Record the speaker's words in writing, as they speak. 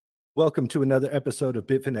Welcome to another episode of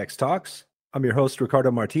Bitfinex Talks. I'm your host, Ricardo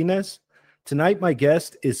Martinez. Tonight, my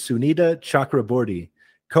guest is Sunita C,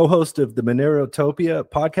 co-host of the Monerotopia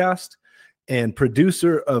podcast and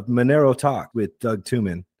producer of MoneroTalk with Doug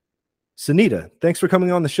Tuman. Sunita, thanks for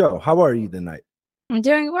coming on the show. How are you tonight? I'm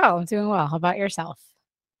doing well. How about yourself?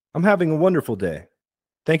 I'm having a wonderful day.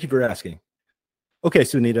 Thank you for asking. Okay,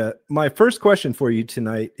 Sunita, my first question for you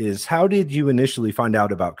tonight is, how did you initially find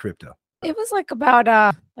out about crypto? It was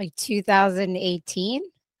about 2018.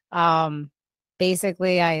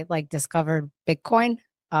 Basically I discovered Bitcoin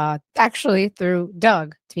actually through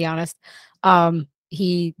Doug, to be honest.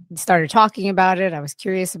 He started talking about it. I was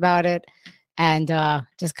curious about it and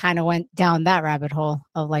just kind of went down that rabbit hole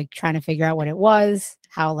of trying to figure out what it was,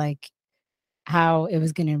 how it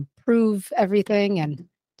was going to improve everything and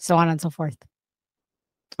so on and so forth.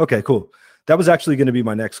 Okay, cool. That was actually going to be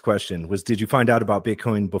my next question was, did you find out about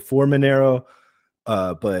Bitcoin before Monero?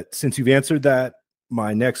 But since you've answered that,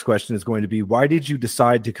 my next question is going to be, why did you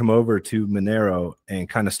decide to come over to Monero and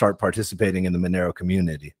kind of start participating in the Monero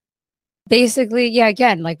community? Basically, yeah,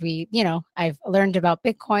 again, I've learned about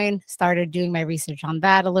Bitcoin, started doing my research on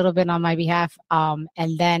that a little bit on my behalf.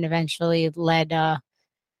 And then eventually it led to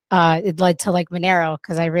Monero,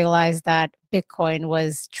 because I realized that Bitcoin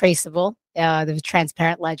was traceable. There was a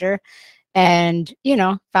transparent ledger. And,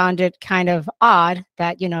 found it kind of odd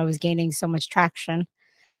that, it was gaining so much traction.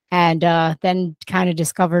 And then kind of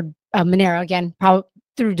discovered Monero again, probably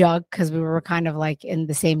through Doug, because we were kind of in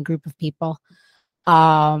the same group of people.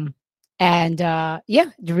 Realized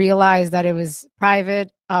that it was private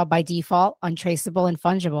by default, untraceable and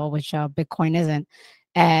fungible, which Bitcoin isn't.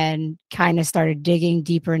 And kind of started digging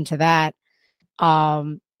deeper into that.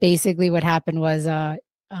 Basically what happened was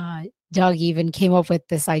Doug even came up with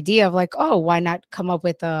this idea of why not come up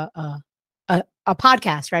with a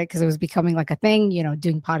podcast, right? Because it was becoming a thing,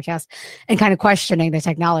 doing podcasts and kind of questioning the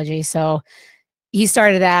technology. So he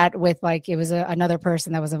started that with it was another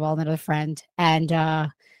person that was involved, another friend.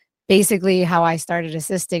 And basically how I started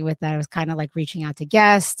assisting with that was kind of reaching out to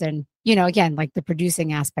guests and, again, the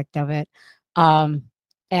producing aspect of it.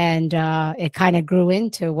 It kind of grew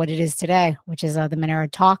into what it is today, which is the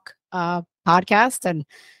MoneroTalk podcast, and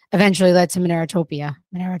eventually led to Monerotopia.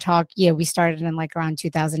 MoneroTalk, we started in around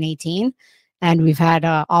 2018, and we've had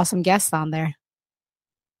awesome guests on there.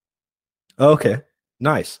 Okay,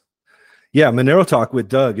 nice. Yeah, MoneroTalk with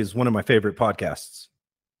Doug is one of my favorite podcasts.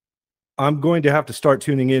 I'm going to have to start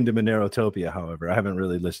tuning into Monerotopia, however. I haven't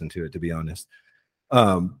really listened to it, to be honest.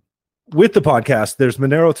 With the podcast, there's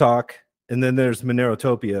MoneroTalk, and then there's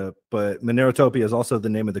Monerotopia, but Monerotopia is also the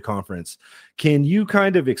name of the conference. Can you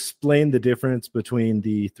kind of explain the difference between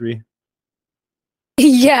the three?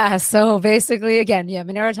 Yeah. So basically, again,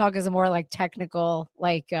 MoneroTalk is a more technical,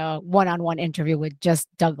 one-on-one interview with just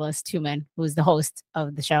Douglas Tuman, who's the host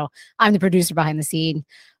of the show. I'm the producer behind the scene.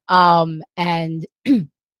 And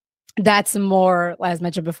that's more, as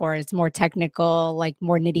mentioned before, it's more technical,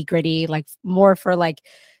 more nitty-gritty, more for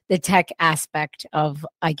the tech aspect of,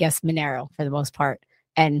 I guess, Monero for the most part,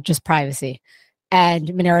 and just privacy. And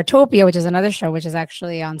Monerotopia, which is another show, which is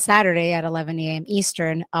actually on Saturday at 11 a.m.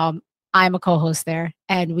 Eastern. I'm a co-host there,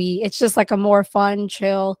 and it's just a more fun,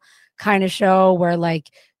 chill kind of show where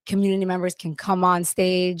community members can come on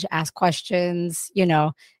stage, ask questions,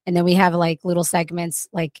 and then we have little segments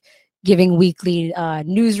giving weekly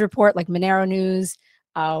news report, Monero news,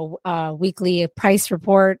 weekly price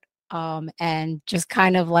report, and just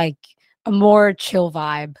kind of a more chill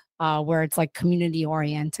vibe where it's community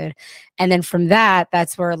oriented. And then from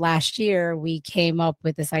that's where last year we came up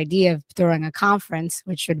with this idea of throwing a conference,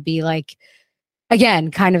 which would be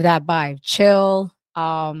again, kind of that vibe, chill,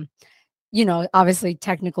 obviously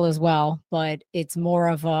technical as well, but it's more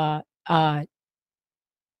of a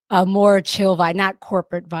more chill vibe, not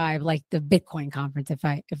corporate vibe, like the Bitcoin conference, if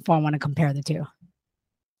I want to compare the two.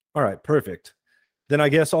 All right, perfect. Then I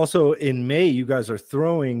guess also in May, you guys are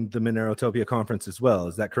throwing the Monerotopia conference as well.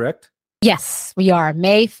 Is that correct? Yes, we are.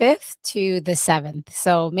 May 5th to the 7th.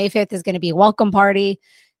 So May 5th is going to be a welcome party.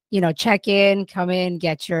 Check in, come in,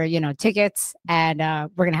 get your, tickets. And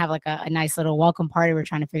we're going to have a nice little welcome party. We're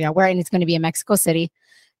trying to figure out where, and it's going to be in Mexico City.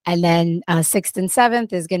 And then 6th and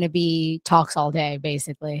 7th is going to be talks all day,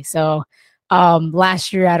 basically. So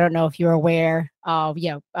last year, I don't know if you're aware,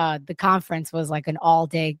 the conference was an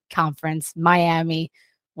all-day conference. Miami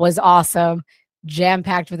was awesome,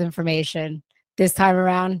 jam-packed with information. This time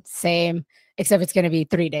around, same, except it's going to be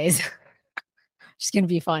 3 days. Just going to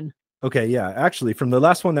be fun. Okay, yeah. Actually, from the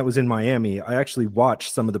last one that was in Miami, I actually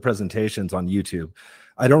watched some of the presentations on YouTube.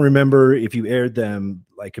 I don't remember if you aired them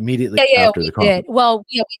immediately after the conference. Did. Well,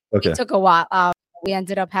 we took a while. we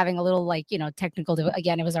ended up having a little like, technical,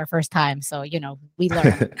 again, it was our first time. So, we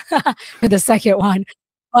learned for the second one.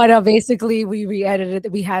 But basically, we re-edited.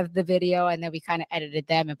 We had the video, and then we kind of edited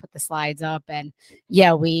them and put the slides up. And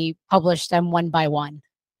yeah, we published them one by one,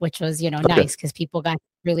 which was nice because people got to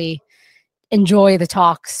really enjoy the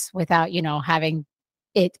talks without having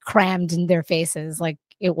it crammed in their faces like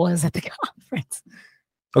it was at the conference.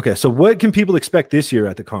 Okay, so what can people expect this year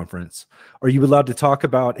at the conference? Are you allowed to talk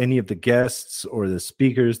about any of the guests or the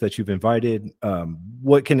speakers that you've invited?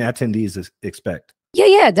 What can attendees expect?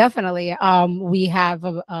 Yeah, definitely. We have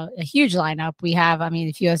a huge lineup. We have, a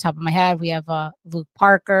few on the top of my head, we have Luke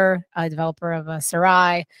Parker, a developer of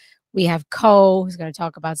Sarai. We have Ko, who's going to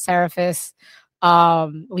talk about Seraphis.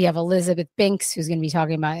 We have Elizabeth Binks, who's going to be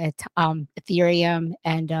talking about Ethereum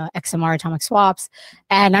and XMR atomic swaps.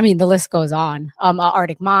 And the list goes on.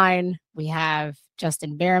 Arctic Mine, we have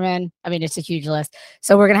Justin Behrman. It's a huge list.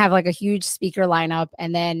 So we're going to have like a huge speaker lineup.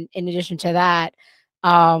 And then in addition to that,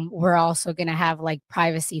 we're also going to have like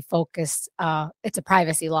privacy focused. It's a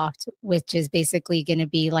privacy loft, which is basically going to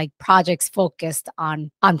be like projects focused on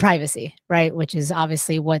privacy, right? Which is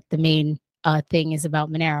obviously what the main thing is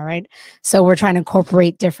about Monero, right? So we're trying to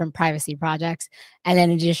incorporate different privacy projects. And then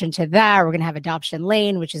in addition to that, we're going to have adoption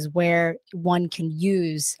lane, which is where one can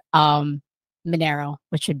use Monero,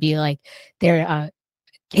 which would be like their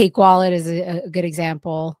Cake Wallet is a good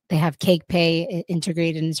example. They have Cake Pay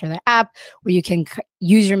integrated into their app where you can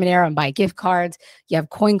use your Monero and buy gift cards. You have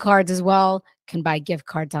coin cards as well, can buy gift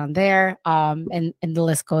cards on there, and the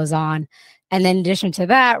list goes on. And then in addition to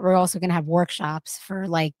that, we're also going to have workshops for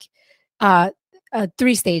like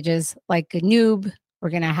 3 stages, like a noob.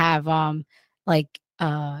 We're going to have like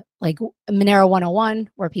Monero 101,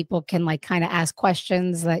 where people can like kind of ask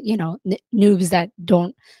questions that, noobs that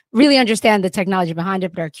don't really understand the technology behind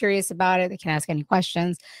it, but are curious about it. They can ask any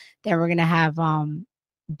questions. Then we're going to have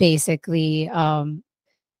basically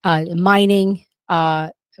mining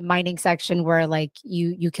section where like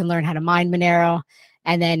you can learn how to mine Monero.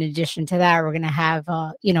 And then in addition to that, we're going to have,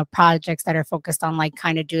 projects that are focused on like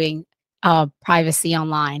kind of doing privacy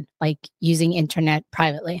online, like using internet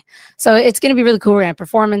privately. So it's going to be really cool. We're going to have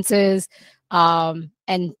performances.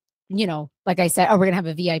 And, like I said, we're going to have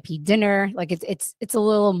a VIP dinner. Like it's a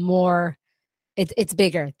little more, it's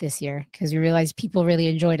bigger this year because we realized people really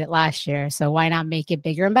enjoyed it last year. So why not make it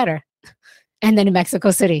bigger and better? And then in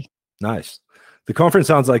Mexico City. Nice. The conference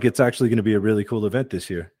sounds like it's actually going to be a really cool event this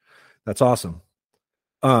year. That's awesome.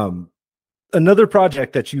 Another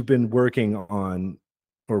project that you've been working on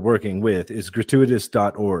or working with is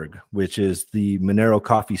gratuitous.org, which is the Monero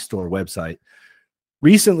coffee store website.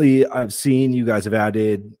 Recently, I've seen you guys have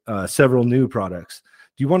added several new products.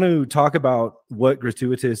 Do you want to talk about what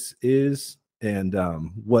Gratuitous is and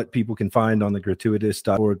what people can find on the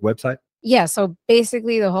gratuitous.org website? Yeah, so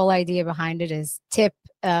basically the whole idea behind it is tip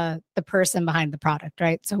the person behind the product,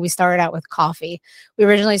 right? So we started out with coffee. We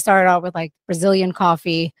originally started out with like Brazilian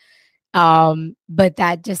coffee, but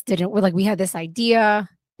that just didn't, we had this idea,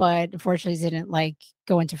 but unfortunately didn't like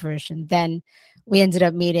go into fruition. Then we ended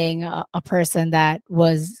up meeting a person that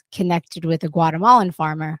was connected with a Guatemalan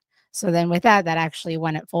farmer. So then with that actually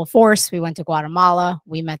went at full force. We went to Guatemala.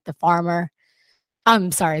 We met the farmer.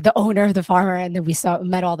 The owner of the farmer, and then we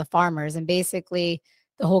met all the farmers. And basically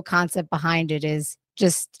the whole concept behind it is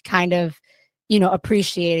just kind of,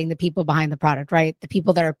 appreciating the people behind the product, right? The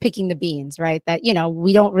people that are picking the beans, right? That,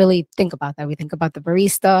 we don't really think about that. We think about the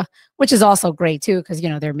barista, which is also great too, because,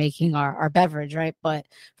 they're making our beverage, right? But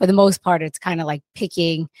for the most part, it's kind of like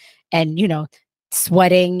picking and,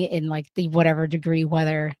 sweating in like the whatever degree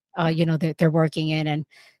weather, they're working in and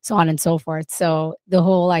so on and so forth. So the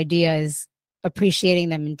whole idea is appreciating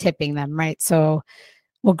them and tipping them, right? So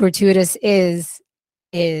what gratuitous is,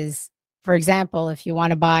 for example, if you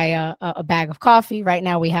want to buy a bag of coffee, right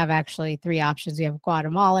now we have actually 3 options. We have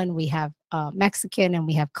Guatemalan, we have Mexican, and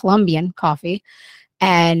we have Colombian coffee.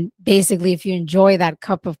 And basically, if you enjoy that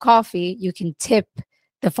cup of coffee, you can tip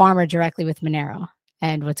the farmer directly with Monero.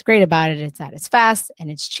 And what's great about it is that it's fast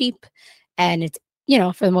and it's cheap and it's,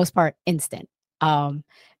 for the most part, instant.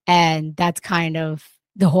 And that's kind of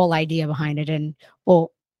the whole idea behind it. And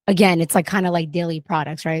well, again, it's like kind of like daily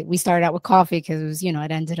products, right? We started out with coffee because it was,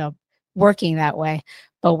 it ended up working that way,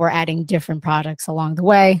 but we're adding different products along the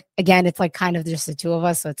way. Again, it's like kind of just the 2 of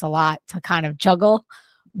us, so it's a lot to kind of juggle,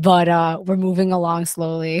 but we're moving along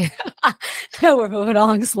slowly. We're moving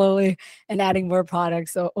along slowly and adding more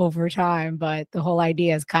products over time. But the whole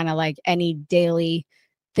idea is kind of like any daily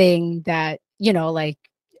thing that, like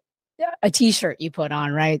a t-shirt you put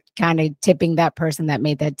on, right? Kind of tipping that person that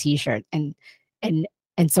made that t-shirt and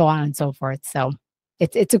so on and so forth. So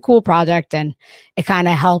it's a cool project, and it kind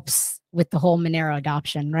of helps with the whole Monero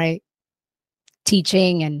adoption, right?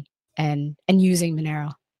 Teaching and using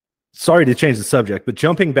Monero. Sorry to change the subject, but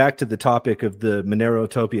jumping back to the topic of the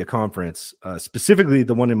Monerotopia conference, specifically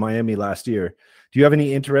the one in Miami last year, do you have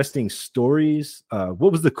any interesting stories?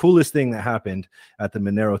 What was the coolest thing that happened at the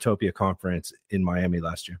Monerotopia conference in Miami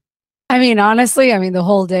last year? I mean, honestly, I mean, the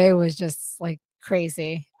whole day was just like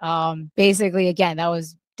crazy. Basically, again, that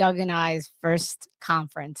was Doug and I's first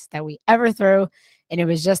conference that we ever threw. And it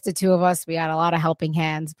was just the two of us. We had a lot of helping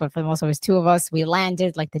hands, but for the most, it was two of us. We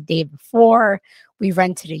landed like the day before. We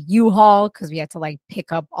rented a U-Haul because we had to like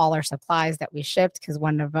pick up all our supplies that we shipped. Because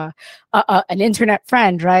one of an internet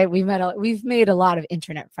friend, right? We've made a lot of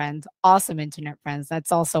internet friends, awesome internet friends.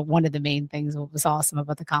 That's also one of the main things what was awesome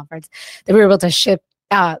about the conference, that we were able to ship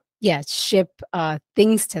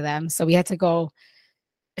things to them. So we had to go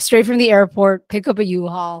straight from the airport, pick up a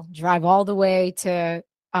U-Haul, drive all the way to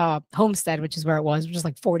Homestead, which is where it was, which is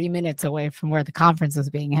like 40 minutes away from where the conference was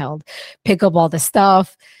being held, pick up all the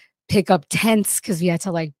stuff, pick up tents because we had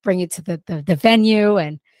to like bring it to the venue.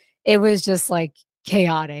 And it was just like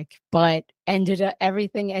chaotic, but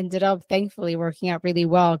everything ended up thankfully working out really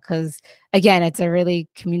well, because again, it's a really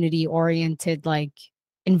community oriented like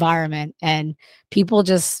environment, and people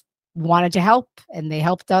just wanted to help, and they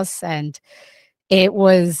helped us, and it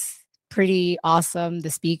was pretty awesome.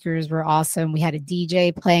 The speakers were awesome. We had a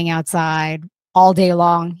DJ playing outside all day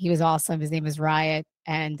long. He was awesome. His name is Riot.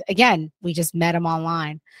 And again, we just met him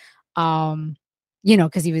online.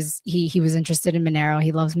 Because he was interested in Monero.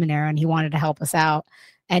 He loves Monero and he wanted to help us out.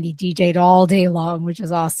 And he DJ'd all day long, which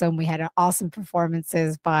was awesome. We had awesome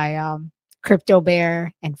performances by Crypto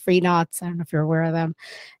Bear and Free Knots. I don't know if you're aware of them.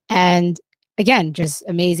 And again, just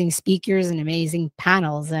amazing speakers and amazing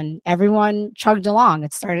panels, and everyone chugged along.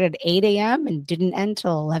 It started at 8 a.m. and didn't end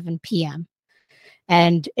till 11 p.m.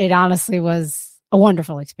 And it honestly was a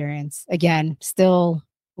wonderful experience. Again,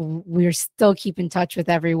 we're still keep in touch with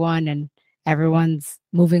everyone, and everyone's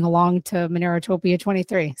moving along to Monerotopia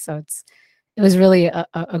 23. So it was really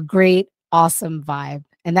a great, awesome vibe.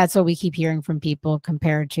 And that's what we keep hearing from people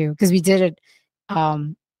compared to, because we did it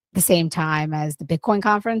the same time as the Bitcoin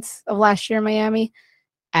conference of last year in Miami.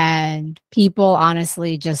 And people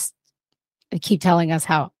honestly just keep telling us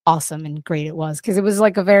how awesome and great it was, because it was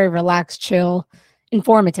like a very relaxed, chill,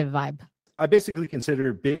 informative vibe. I basically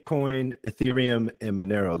consider Bitcoin, Ethereum, and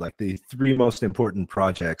Monero like the three most important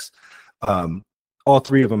projects. All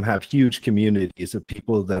three of them have huge communities of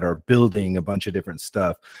people that are building a bunch of different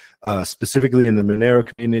stuff. Specifically in the Monero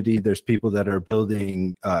community, there's people that are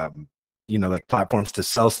building like platforms to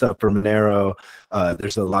sell stuff for Monero.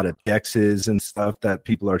 There's a lot of dexes and stuff that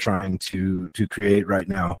people are trying to create right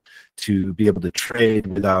now to be able to trade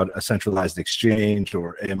without a centralized exchange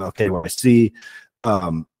or AML KYC.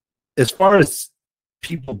 As far as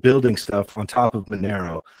people building stuff on top of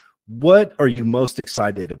Monero, what are you most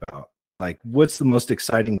excited about? Like, what's the most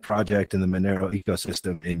exciting project in the Monero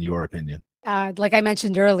ecosystem, in your opinion? Like I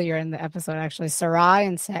mentioned earlier in the episode, actually, Sarai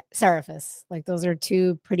and Seraphis, like those are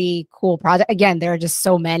two pretty cool projects. Again, there are just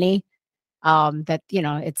so many that,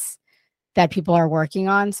 it's that people are working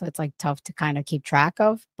on. So it's like tough to kind of keep track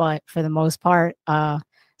of. But for the most part,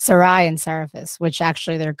 Sarai and Seraphis, which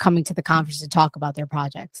actually they're coming to the conference to talk about their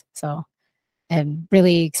projects. So I'm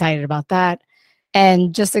really excited about that.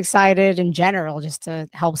 And just excited in general, just to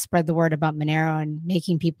help spread the word about Monero and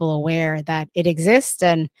making people aware that it exists,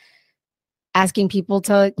 and asking people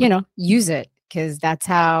to, use it, because that's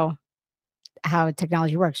how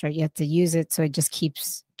technology works, right? You have to use it so it just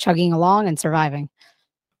keeps chugging along and surviving.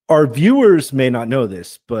 Our viewers may not know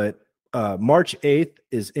this, but March 8th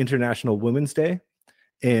is International Women's Day,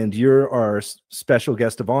 and you're our special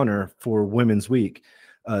guest of honor for Women's Week.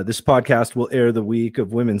 This podcast will air the week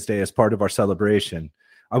of Women's Day as part of our celebration.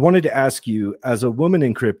 I wanted to ask you, as a woman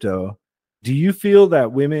in crypto, do you feel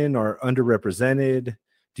that women are underrepresented?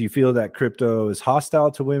 Do you feel that crypto is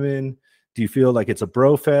hostile to women? Do you feel like it's a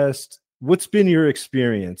bro fest? What's been your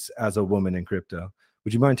experience as a woman in crypto?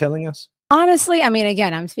 Would you mind telling us? Honestly, I mean,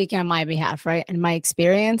 again, I'm speaking on my behalf, right? And my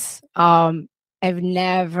experience, I've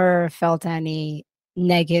never felt any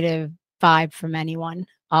negative vibe from anyone.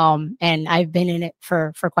 And I've been in it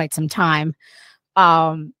for quite some time.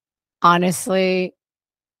 Honestly,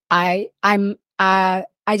 I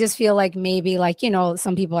just feel like maybe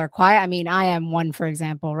some people are quiet. I mean, I am one, for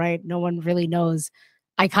example, right? No one really knows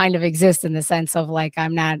I kind of exist, in the sense of like,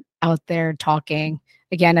 I'm not out there talking.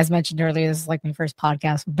 Again, as mentioned earlier, this is like my first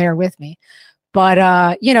podcast. Bear with me. But,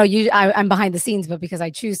 I'm behind the scenes, but because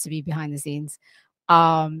I choose to be behind the scenes.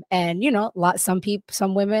 And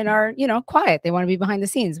some women are, quiet. They want to be behind the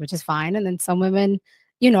scenes, which is fine. And then some women,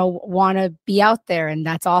 want to be out there, and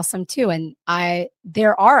that's awesome too. And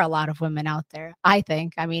there are a lot of women out there, I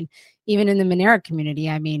think. I mean, even in the Monero community,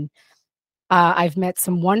 I mean, I've met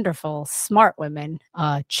some wonderful, smart women,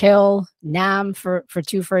 Chill, Nam for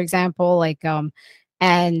example,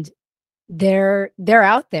 and they're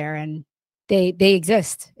out there, and they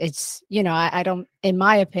exist. It's, I don't, in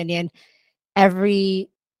my opinion,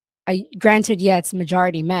 granted, yeah, it's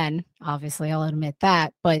majority men, obviously, I'll admit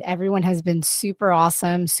that, but everyone has been super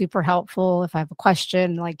awesome, super helpful. If I have a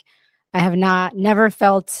question, I have never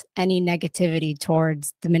felt any negativity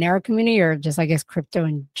towards the Monero community, or just, I guess, crypto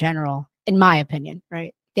in general, in my opinion,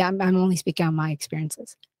 right? Yeah, I'm only speaking on my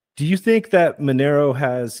experiences. Do you think that Monero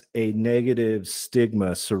has a negative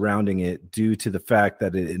stigma surrounding it due to the fact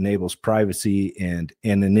that it enables privacy and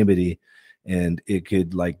anonymity, and it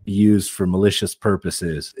could be used for malicious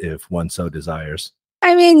purposes if one so desires?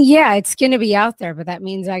 I mean, yeah, it's going to be out there, but that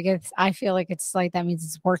means, I feel like that means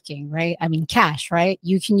it's working, right? I mean, cash, right?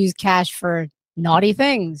 You can use cash for naughty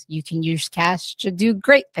things. You can use cash to do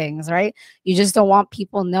great things, right? You just don't want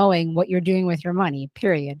people knowing what you're doing with your money,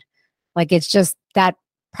 period. It's just that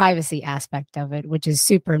privacy aspect of it, which is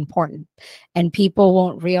super important. And people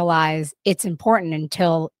won't realize it's important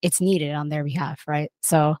until it's needed on their behalf, right?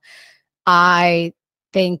 So I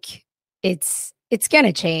think it's going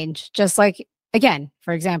to change. Just again,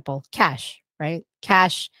 for example, cash, right?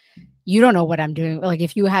 Cash, you don't know what I'm doing.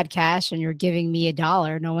 If you had cash and you're giving me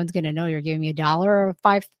 $1, no one's going to know you're giving me $1 or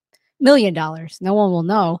 $5 million. No one will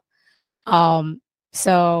know.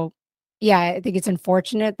 So yeah, I think it's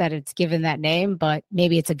unfortunate that it's given that name, but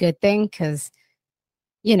maybe it's a good thing, because,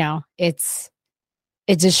 it's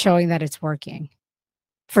just showing that it's working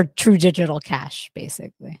for true digital cash,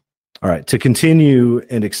 basically. All right, to continue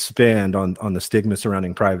and expand on the stigma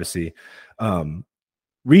surrounding privacy,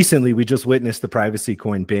 recently we just witnessed the privacy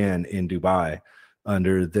coin ban in Dubai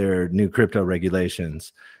under their new crypto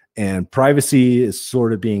regulations, and privacy is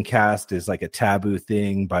sort of being cast as a taboo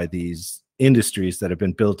thing by these industries that have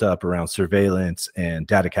been built up around surveillance and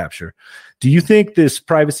data capture. Do you think this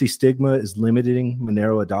privacy stigma is limiting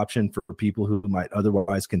Monero adoption for people who might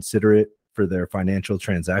otherwise consider it for their financial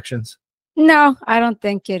transactions? No, I don't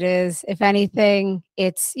think it is. If anything,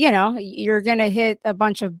 it's, you're going to hit a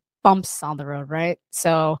bunch of bumps on the road, right?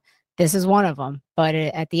 So this is one of them. But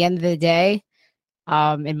at the end of the day,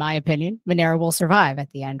 in my opinion, Monero will survive at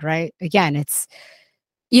the end, right? Again, it's,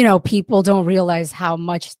 people don't realize how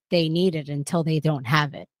much they need it until they don't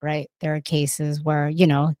have it, right? There are cases where,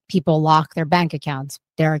 people lock their bank accounts.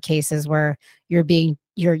 There are cases where your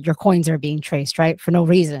coins are being traced, right? For no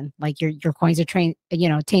reason. Your coins are tainted.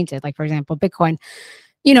 For example, Bitcoin,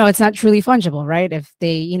 it's not truly fungible, right? If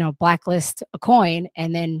they, blacklist a coin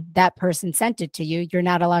and then that person sent it to you, you're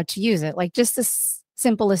not allowed to use it. Just the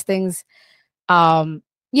simplest things,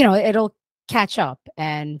 it'll catch up,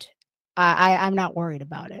 and I'm not worried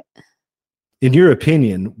about it. In your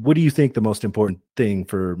opinion, what do you think the most important thing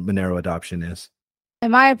for Monero adoption is?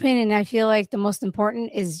 In my opinion, I feel like the most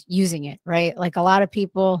important is using it, right? A lot of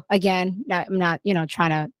people, again, I'm not,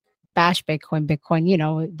 trying to bash Bitcoin.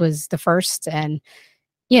 Bitcoin, it was the first, and,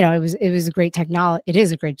 it was a great technology. It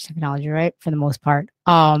is a great technology, right? For the most part,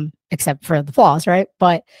 except for the flaws, right?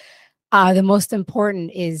 But the most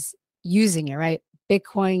important is using it, right?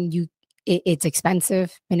 Bitcoin, it's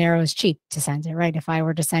expensive. Monero is cheap to send it, right? If I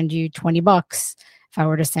were to send you $20, if I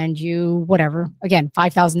were to send you whatever, again,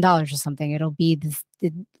 $5,000 or something, it'll be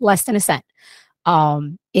less than a cent.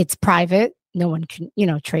 It's private. No one can,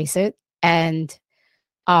 trace it. And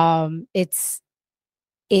it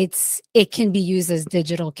can be used as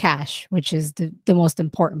digital cash, which is the most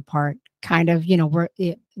important part. Kind of, we're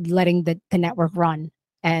letting the network run.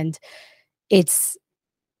 And it's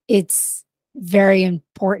very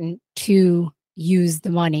important to use the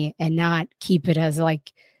money and not keep it as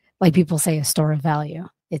like people say, a store of value.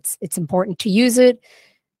 It's important to use it,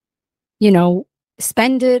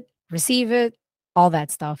 spend it, receive it, all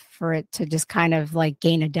that stuff, for it to just kind of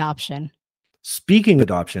gain adoption. Speaking of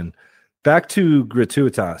adoption, back to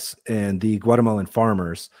Gratuitas and the Guatemalan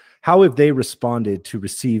farmers, how have they responded to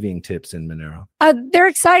receiving tips in Monero? They're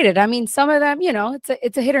excited. I mean, some of them,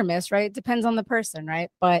 it's a hit or miss, right? It depends on the person,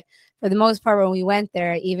 right? But for the most part, when we went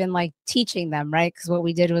there, even teaching them, right? Because what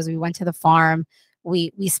we did was we went to the farm.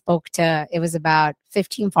 We spoke to, it was about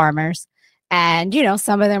 15 farmers, and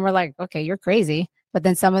some of them were like, "Okay, you're crazy," but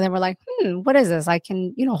then some of them were like, "What is this? I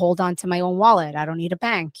can hold on to my own wallet. I don't need a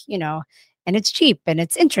bank, and it's cheap and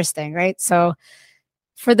it's interesting," right? So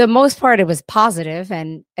for the most part, it was positive.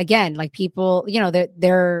 And again, people,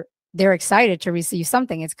 they're excited to receive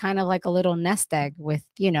something. It's kind of like a little nest egg with,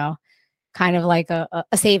 kind of like a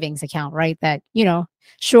savings account, right? That,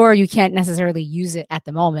 sure, you can't necessarily use it at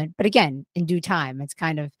the moment, but again, in due time, it's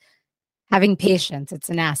kind of having patience. It's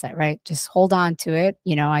an asset, right? Just hold on to it,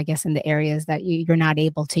 I guess in the areas that you're not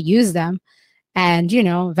able to use them. And,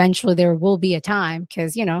 eventually there will be a time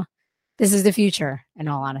because, this is the future in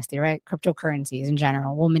all honesty, right? Cryptocurrencies in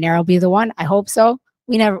general. Will Monero be the one? I hope so.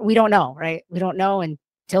 We don't know, right? We don't know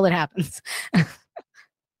until it happens.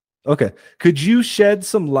 Okay. Could you shed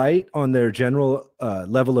some light on their general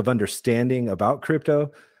level of understanding about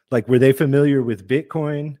crypto? Like, were they familiar with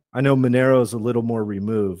Bitcoin? I know Monero is a little more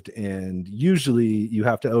removed, and usually you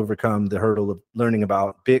have to overcome the hurdle of learning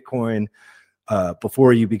about Bitcoin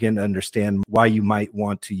before you begin to understand why you might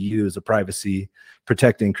want to use a privacy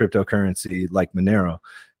protecting cryptocurrency like Monero.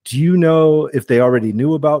 Do you know if they already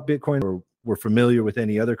knew about Bitcoin or were familiar with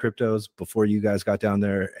any other cryptos before you guys got down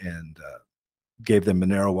there and gave them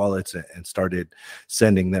Monero wallets and started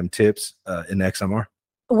sending them tips in XMR?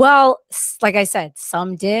 Well, like I said,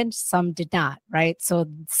 some did, some did not, right? So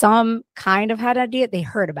some kind of had an idea, they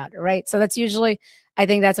heard about it, right? So that's usually, I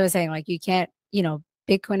think that's what I was saying. Like you can't,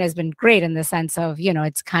 Bitcoin has been great in the sense of,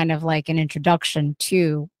 it's kind of like an introduction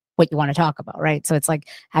to what you want to talk about, right? So it's like,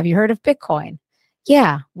 have you heard of Bitcoin?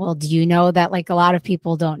 Yeah. Well, do you know that like a lot of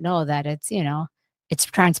people don't know that it's, it's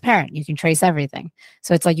transparent. You can trace everything.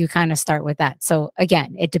 So it's like you kind of start with that. So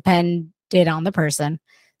again, it depended on the person.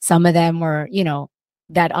 Some of them were,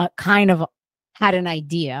 that kind of had an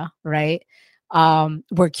idea, right?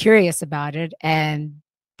 Were curious about it, and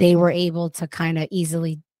they were able to kind of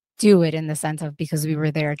easily do it in the sense of because we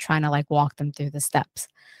were there trying to like walk them through the steps.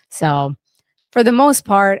 So for the most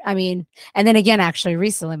part, I mean, and then again, actually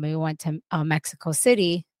recently we went to Mexico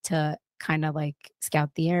City to kind of like scout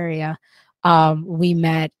the area. We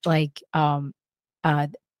met like uh,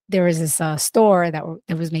 there was this store that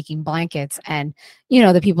was making blankets, and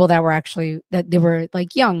the people that were actually that they were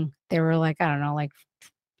like young, they were like I don't know, like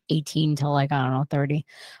 18 to like I don't know 30,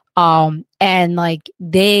 and like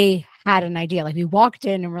they had an idea. Like we walked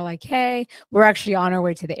in and we're like, hey, we're actually on our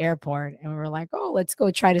way to the airport, and we were like, oh, let's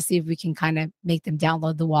go try to see if we can kind of make them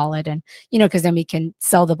download the wallet, and because then we can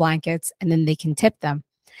sell the blankets and then they can tip them.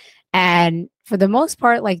 And for the most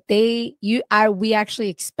part, like we actually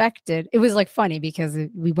expected, it was like funny because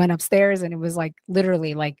we went upstairs and it was like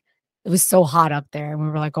literally like it was so hot up there. And we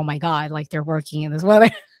were like, oh my God, like they're working in this weather.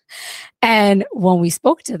 And when we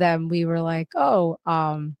spoke to them, we were like, oh,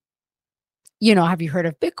 have you heard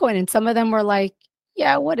of Bitcoin? And some of them were like,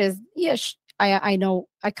 yeah, what is, yeah, I know,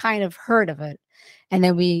 I kind of heard of it. And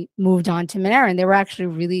then we moved on to Monero, and they were actually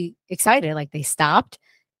really excited. Like they stopped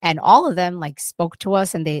and all of them like spoke to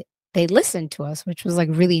us, and they listened to us, which was like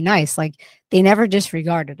really nice. Like they never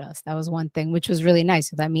disregarded us. That was one thing, which was really nice.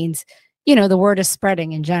 So that means, the word is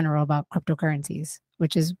spreading in general about cryptocurrencies,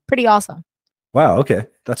 which is pretty awesome. Wow. Okay.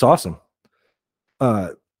 That's awesome.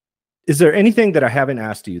 Is there anything that I haven't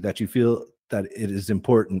asked you that you feel that it is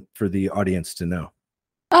important for the audience to know?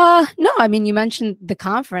 No, I mean, you mentioned the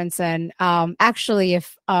conference, and actually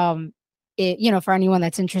if for anyone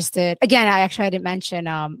that's interested, again, I didn't mention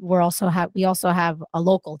we also have a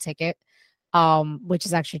local ticket, which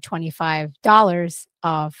is actually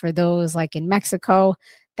 $25 for those like in Mexico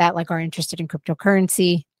that like are interested in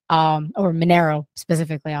cryptocurrency, or Monero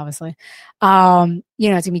specifically, obviously. It's gonna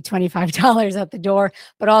be $25 at the door,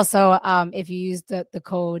 but also if you use the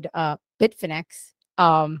code Bitfinex,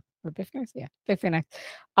 or Bitfinex, yeah,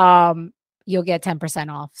 Bitfinex, you'll get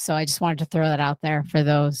 10% off. So I just wanted to throw that out there for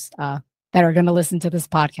those that are going to listen to this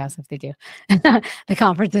podcast if they do. The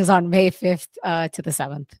conference is on May 5th to the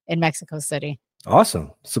 7th in Mexico City.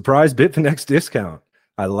 Awesome. Surprise Bitfinex discount.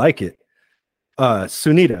 I like it.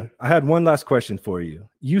 Sunita, I had one last question for you.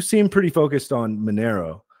 You seem pretty focused on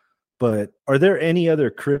Monero, but are there any other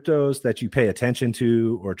cryptos that you pay attention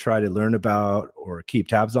to or try to learn about or keep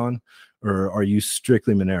tabs on, or are you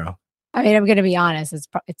strictly Monero? I mean, I'm going to be honest,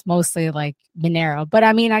 it's mostly like Monero, but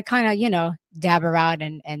I mean, I kind of, dab around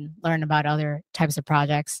and learn about other types of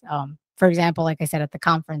projects. For example, like I said, at the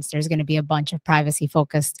conference, there's going to be a bunch of privacy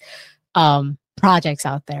focused projects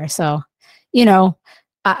out there. So,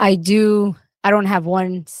 I don't have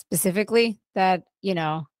one specifically that,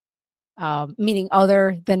 meaning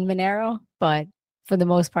other than Monero, but for the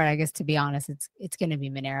most part, I guess, to be honest, it's going to be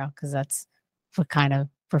Monero because that's what kind of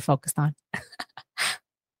we're focused on.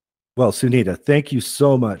 Well, Sunita, thank you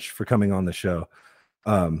so much for coming on the show.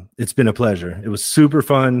 It's been a pleasure. It was super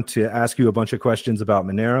fun to ask you a bunch of questions about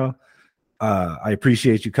Monero. I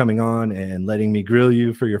appreciate you coming on and letting me grill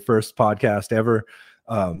you for your first podcast ever.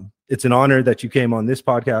 It's an honor that you came on this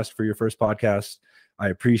podcast for your first podcast. I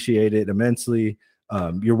appreciate it immensely.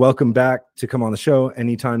 You're welcome back to come on the show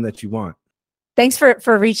anytime that you want. Thanks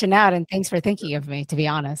for reaching out, and thanks for thinking of me, to be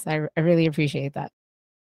honest. I really appreciate that.